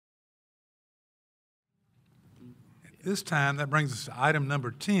This time, that brings us to item number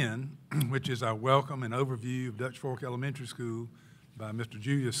 10, which is our welcome and overview of Dutch Fork Elementary School by Mr.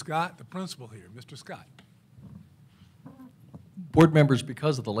 Julius Scott, the principal here. Mr. Scott. Board members,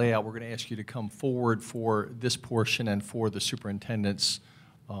 because of the layout, we're going to ask you to come forward for this portion and for the superintendent's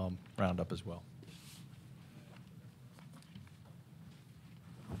roundup as well.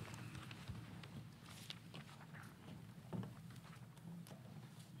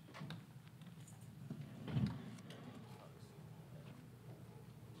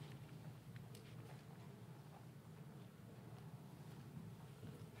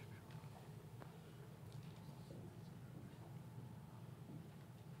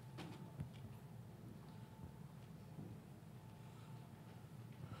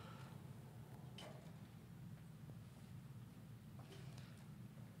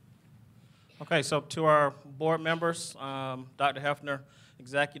 Okay, so to our board members, Dr. Hefner,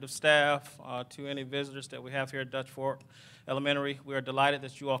 executive staff, to any visitors that we have here at Dutch Fork Elementary, we are delighted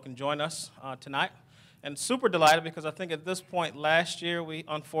that you all can join us tonight. And super delighted because I think at this point last year we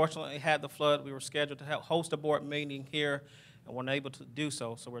unfortunately had the flood. We were scheduled to host a board meeting here and weren't able to do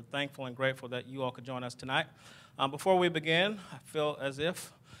so. So we're thankful and grateful that you all could join us tonight. Before we begin, I feel as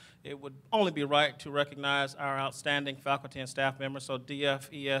if it would only be right to recognize our outstanding faculty and staff members. So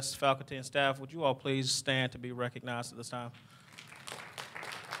DFES faculty and staff, would you all please stand to be recognized at this time?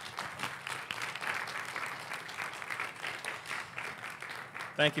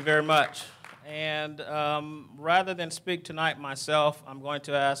 Thank you very much. And rather than speak tonight myself, I'm going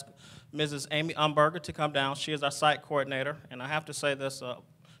to ask Mrs. Amy Umberger to come down. She is our site coordinator. And I have to say this to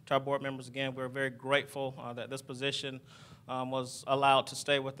our board members again, we're very grateful that this position was allowed to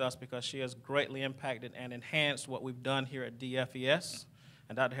stay with us because she has greatly impacted and enhanced what we've done here at DFES.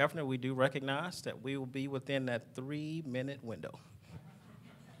 And Dr. Hefner, we do recognize that we will be within that 3-minute window.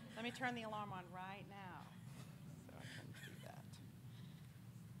 Let me turn the alarm on right now so I can do that.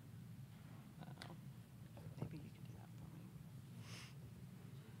 Maybe you can do that for me.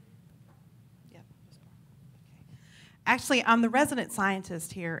 Yep. Okay. Actually, I'm the resident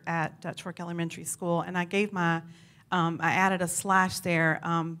scientist here at Dutch Fork Elementary School, and I gave my I added a slash there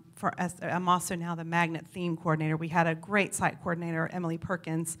I'm also now the magnet theme coordinator. We had a great site coordinator, Emily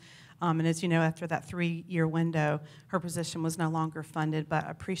Perkins, and as you know, after that 3-year window, her position was no longer funded, but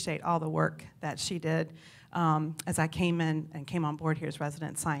I appreciate all the work that she did as I came in and came on board here as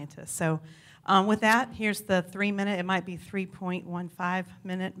resident scientist. So with that, here's the 3-minute, it might be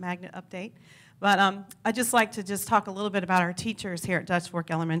 3.15-minute magnet update. But I'd just like to talk a little bit about our teachers here at Dutch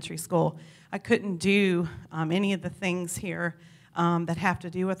Fork Elementary School. I couldn't do any of the things here that have to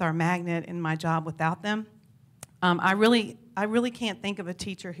do with our magnet in my job without them. I really can't think of a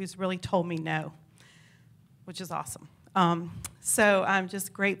teacher who's really told me no, which is awesome. So I'm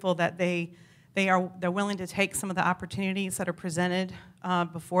just grateful that they're willing to take some of the opportunities that are presented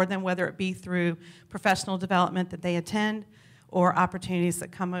before them, whether it be through professional development that they attend, or opportunities that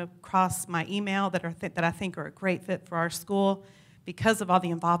come across my email that I think are a great fit for our school. Because of all the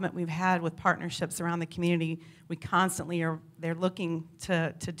involvement we've had with partnerships around the community, we constantly they're looking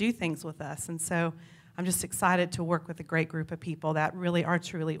to do things with us. And so I'm just excited to work with a great group of people that really are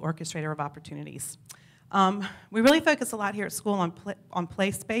truly orchestrator of opportunities. We really focus a lot here at school on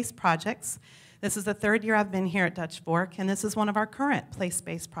place-based projects. This is the 3rd year I've been here at Dutch Fork, and this is one of our current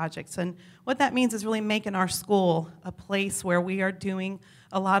place-based projects. And what that means is really making our school a place where we are doing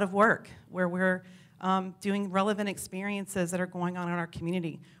a lot of work, where we're doing relevant experiences that are going on in our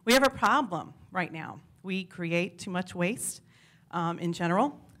community. We have a problem right now. We create too much waste in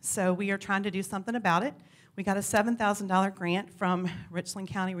general, so we are trying to do something about it. We got a $7,000 grant from Richland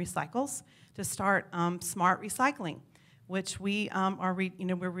County Recycles to start smart recycling, which we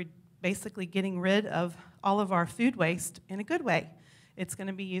we're basically getting rid of all of our food waste in a good way. It's going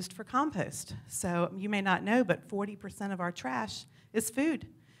to be used for compost. So you may not know, but 40% of our trash is food.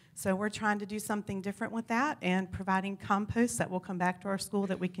 So we're trying to do something different with that and providing compost that will come back to our school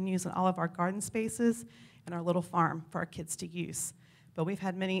that we can use in all of our garden spaces and our little farm for our kids to use. But we've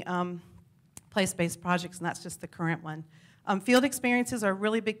had many place-based projects, and that's just the current one. Field experiences are a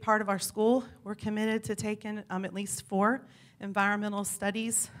really big part of our school. We're committed to taking at least 4 environmental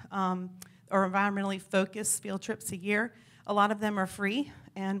studies or environmentally focused field trips a year. A lot of them are free,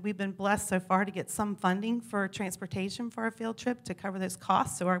 and we've been blessed so far to get some funding for transportation for our field trip to cover those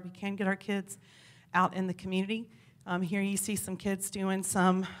costs so we can get our kids out in the community. Here you see some kids doing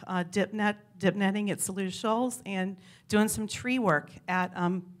some dip netting at Saluda Shoals and doing some tree work at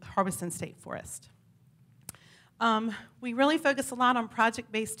Harbison State Forest. We really focus a lot on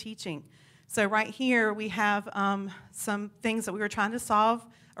project-based teaching. So right here we have some things that we were trying to solve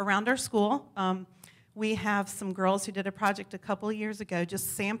around our school. We have some girls who did a project a couple of years ago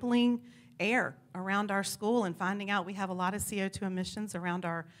just sampling air around our school and finding out we have a lot of CO2 emissions around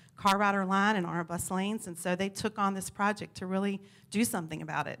our car router line and our bus lanes, and so they took on this project to really do something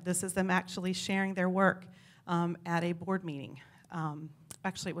about it. This is them actually sharing their work at a board meeting.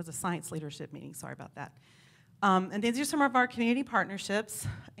 Actually, it was a science leadership meeting, sorry about that. And these are some of our community partnerships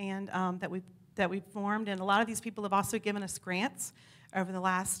and that we've formed, and a lot of these people have also given us grants over the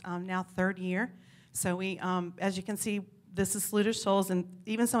last now third year. So we, as you can see, this is Saluda Shoals, and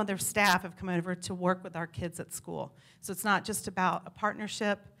even some of their staff have come over to work with our kids at school. So it's not just about a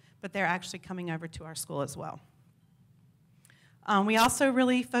partnership, but they're actually coming over to our school as well. We also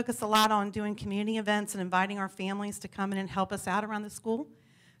really focus a lot on doing community events and inviting our families to come in and help us out around the school.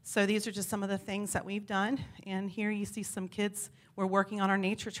 So these are just some of the things that we've done. And here you see some kids, we're working on our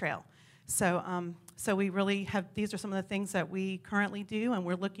nature trail. So, so we really have, these are some of the things that we currently do, and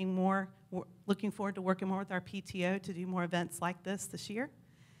we're looking forward to working more with our PTO to do more events like this year.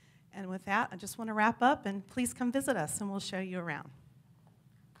 And with that, I just want to wrap up, and please come visit us, and we'll show you around.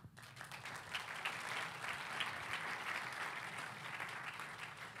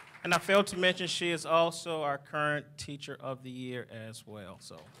 And I failed to mention she is also our current Teacher of the Year as well.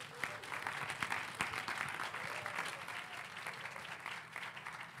 So.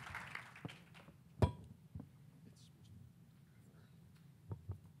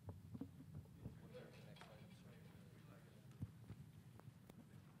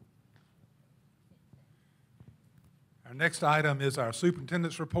 Our next item is our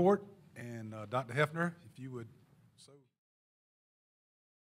superintendent's report, and Dr. Hefner, if you would so.